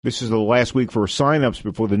This is the last week for sign-ups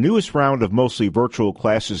before the newest round of mostly virtual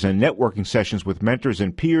classes and networking sessions with mentors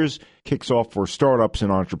and peers kicks off for startups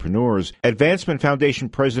and entrepreneurs. Advancement Foundation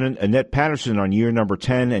President Annette Patterson on year number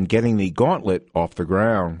 10 and getting the Gauntlet off the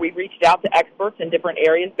ground. We reached out to experts in different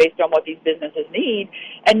areas based on what these businesses need,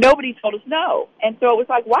 and nobody told us no. And so it was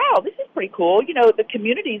like, wow, this is pretty cool. You know, the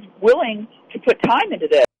community's willing to put time into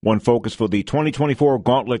this. One focus for the 2024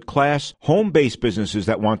 Gauntlet class, home-based businesses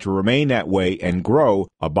that want to remain that way and grow,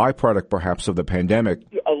 a byproduct perhaps of the pandemic.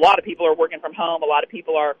 A lot of people are working from home. A lot of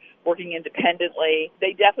people are working independently.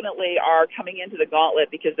 They definitely are coming into the Gauntlet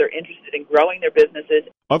because they're interested in growing their businesses.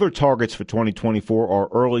 Other targets for 2024 are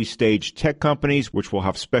early-stage tech companies, which will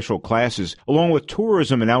have special classes, along with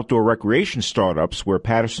tourism and outdoor recreation startups, where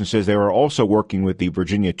Patterson says they are also working with the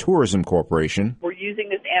Virginia Tourism Corporation. We're using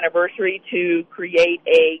this anniversary to create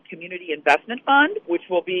a community investment fund, which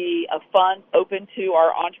will be a fund open to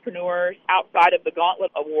our entrepreneurs outside of the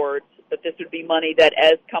Gauntlet Awards. But this would be money that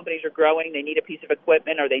as companies are growing, they need a piece of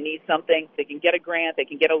equipment or they need something, they can get a grant, they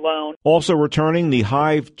can get a loan. Also returning, the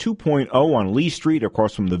Hive 2.0 on Lee Street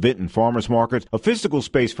across from the Vinton Farmers Market, a physical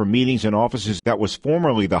space for meetings and offices that was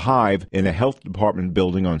formerly the Hive in a health department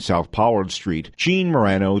building on South Pollard Street. Gene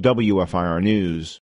Morano, WFIR News.